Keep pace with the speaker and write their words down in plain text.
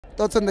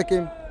Thoughts on the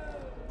game?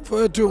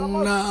 For to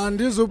and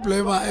this will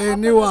play by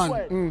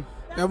anyone.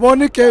 The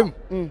one game.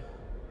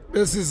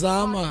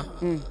 Besizama.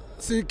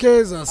 Si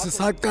Kaizer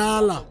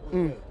sisaqala.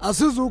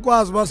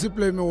 Asizukwazi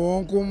basiplay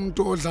wonke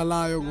umuntu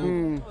odlalayo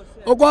ngoku.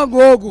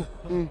 Okwangoku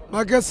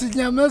make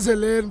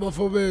sinyamezeleni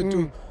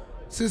bafowethu.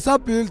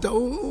 Sisabuilda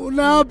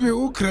uNabi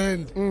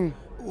uGrand.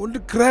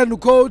 Ugrand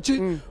coach,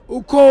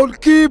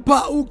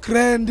 goalkeeper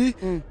uGrand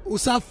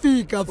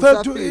usafika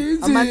fethu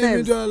inzima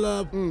into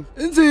lapho.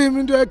 Inzima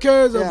into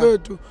eKaizer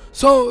fethu.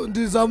 So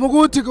ndizama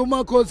ukuthi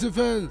kuma Khosi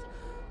fans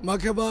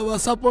make baba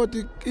support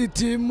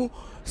i-team.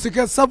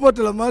 Sike support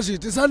la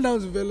Majid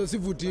Sundowns vele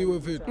sivuthiwe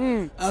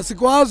fethu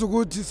asikwazi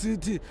ukuthi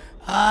sithi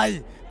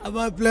hayi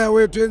aba player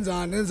wethu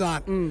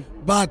enzani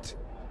but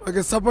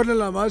ake support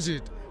la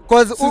Majid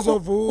because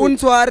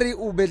uNtwari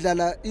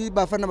ubedlala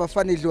ibafana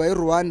bafana idliwa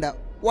eRwanda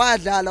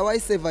wadlala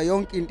wayiseva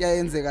yonke into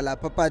yayenzeka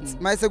lapha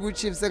but mayise ku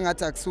Chiefs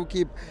engathi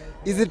akusukeep.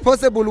 Is it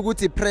possible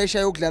ukuthi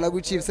pressure yokudlala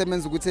ku Chiefs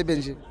emenza ukuthi ebe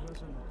nje?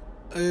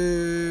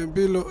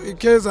 Bilo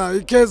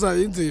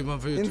iKaizer inzima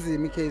mfethu.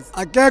 Inzima iKaizer.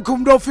 Akekho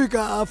umuntu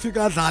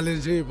afika adlale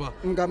nje ba.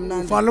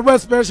 Ngamnandi. Fanele ube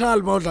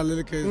special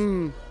mawudlalela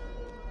iKaizer.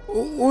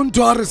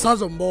 uNtwari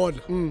sazombona.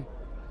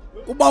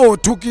 Uba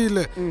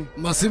wothukile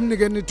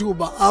masimnike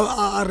ithuba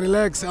a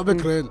relax abe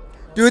grand.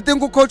 Do you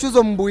think ucoach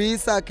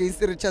uzombuyisa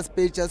against Richards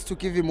Bay just to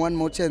give him one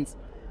more chance?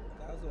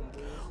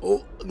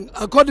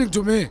 According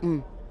to me,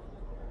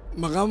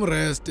 magam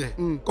rest.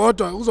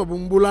 Kodwa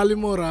uzobumbulala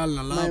imoral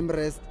nalapha.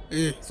 Rest.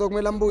 So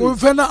kumele ambuyise.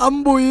 Ufena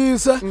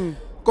ambuyise.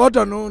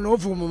 Kodwa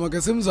novuma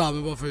make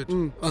simzame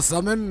bafethu.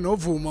 Asameni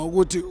novuma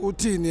ukuthi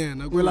uthini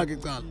yena kwelakhe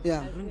icala.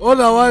 Yeah.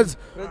 Otherwise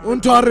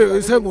uNtwari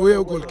isenguye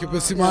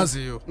ugoalkeeper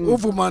simaziyo.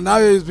 Uvuma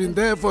naye has been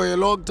there for a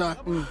long time.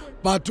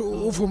 But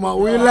uvuma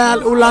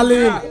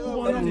ulalile.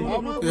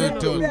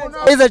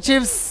 Kaizer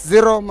Chiefs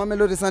 0,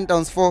 Mamelodi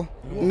Sundowns 4.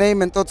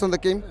 Name and thoughts on the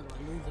game?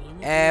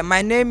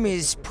 My name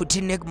is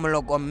Putinik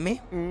Mologomme,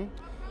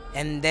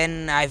 and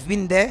then I've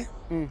been there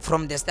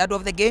from the start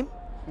of the game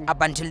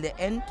up until the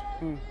end,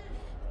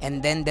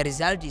 and then the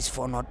result is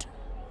 4-0.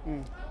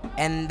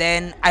 And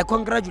then I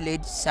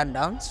congratulate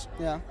Sundowns.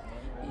 Yeah.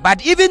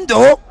 But even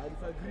though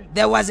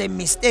there was a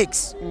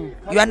mistakes,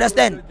 you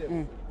understand?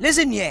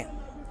 Listen here,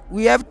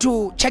 we have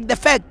to check the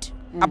fact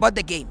about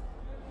the game.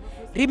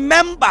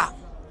 Remember,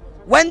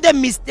 when the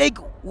mistake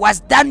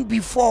was done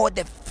before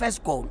the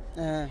first goal,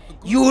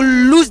 you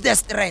lose the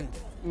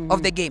strength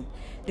of the game.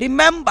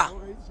 Remember,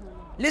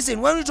 listen,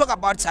 when we talk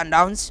about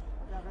Sundowns,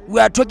 we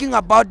are talking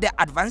about the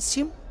advanced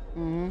team,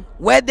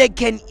 where they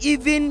can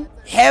even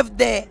have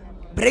the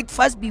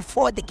breakfast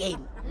before the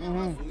game.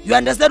 You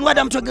understand what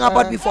I'm talking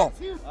about before?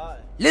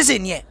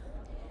 Listen here.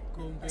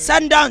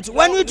 Sundowns,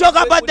 when we talk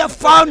about the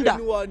founder,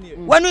 of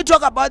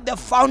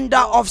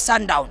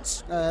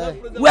Sundowns,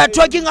 we are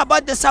talking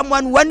about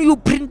someone when you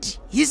print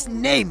his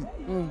name.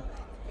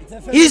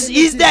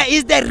 He's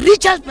the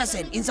richest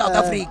person in South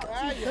Africa.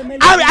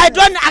 I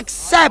don't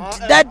accept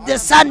that the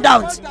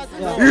Sundowns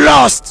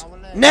lost.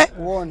 Ne?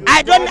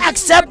 I don't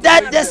accept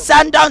that the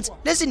Sundowns.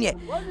 Listen here.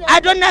 I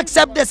don't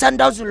accept the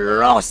Sundowns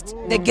lost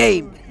the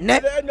game. Ne?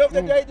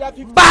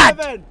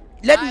 But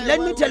let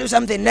me tell you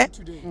something. Ne?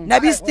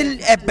 Nabi is still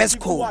a best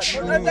coach.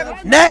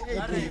 Ne?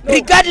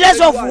 Regardless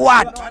of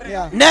what.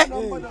 Ne?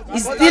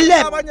 He's still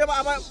a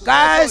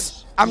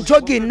guys. I'm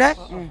talking. Ne?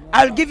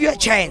 I'll give you a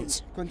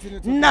chance.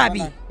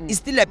 Nabi is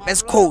still a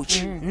best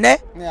coach. Ne?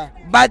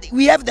 But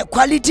we have the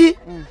quality.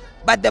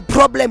 But the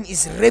problem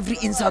is referee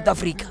in South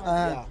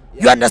Africa.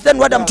 You understand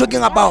what I'm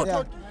talking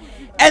about?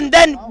 And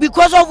then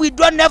because of we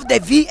don't have the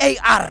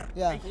VAR,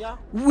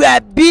 we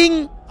are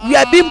being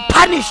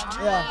punished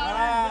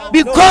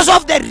because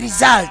of the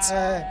results.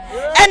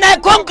 And I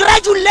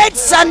congratulate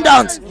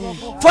Sundowns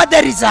for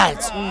the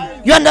results.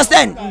 You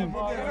understand?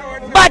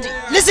 But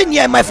listen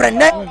here, my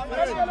friend.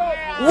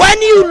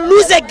 When you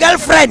lose a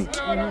girlfriend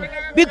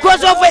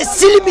because of a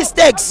silly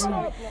mistakes,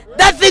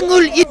 that thing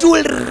will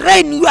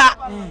drain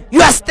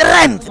your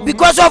strength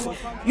because of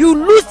you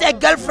lose a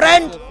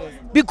girlfriend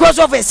because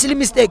of a silly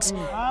mistakes.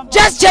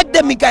 Just check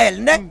the Mikael.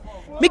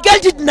 Mikael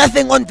did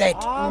nothing on that.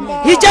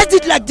 He just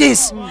did like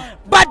this.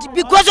 But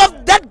because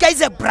of that guy is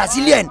a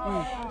Brazilian,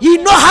 he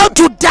know how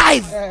to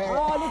dive.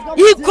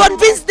 He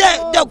convinced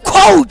the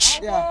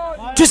coach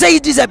to say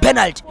it is a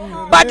penalty.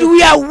 But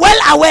we are well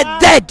aware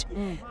that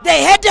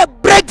they had a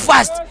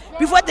breakfast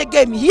before the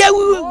game. Here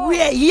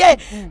we are here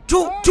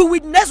to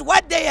witness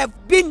what they have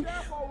been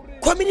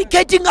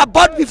communicating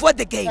about before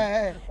the game.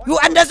 You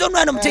understand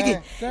what I'm taking?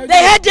 They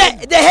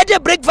had a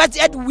breakfast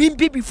at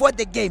Wimpy before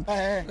the game.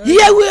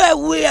 Here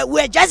we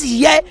are just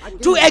here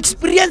to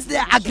experience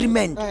the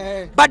agreement.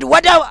 But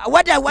what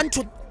I want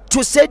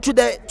to say to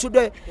the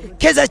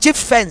Kaizer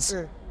Chiefs fans,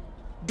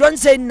 don't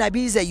say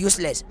Nabi is a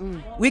useless.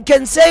 We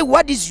can say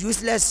what is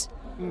useless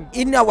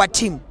in our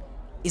team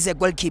is a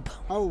goalkeeper.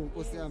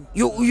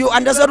 You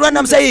understand what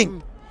I'm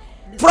saying?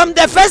 From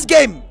the first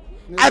game,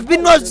 I've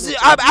been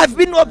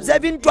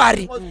observing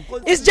Twari.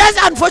 It's just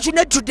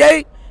unfortunate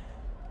today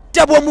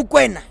Tebo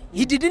Mukwena,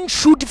 he didn't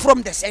shoot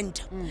from the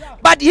center.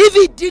 But if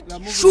he did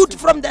shoot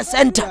from the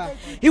center,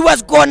 he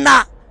was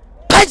gonna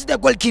punch the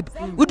goalkeeper.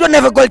 We don't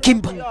have a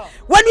goalkeeper.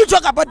 When you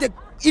talk about the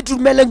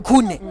Itumelen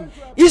Kune,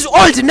 he's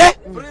old, ne?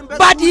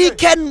 But he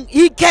can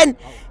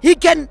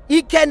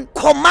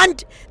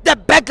command the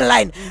back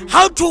line.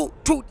 How to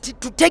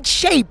take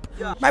shape.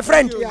 My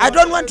friend, I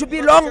don't want to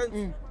be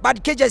long,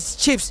 but Kaizer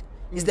Chiefs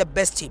is the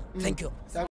best team. Thank you.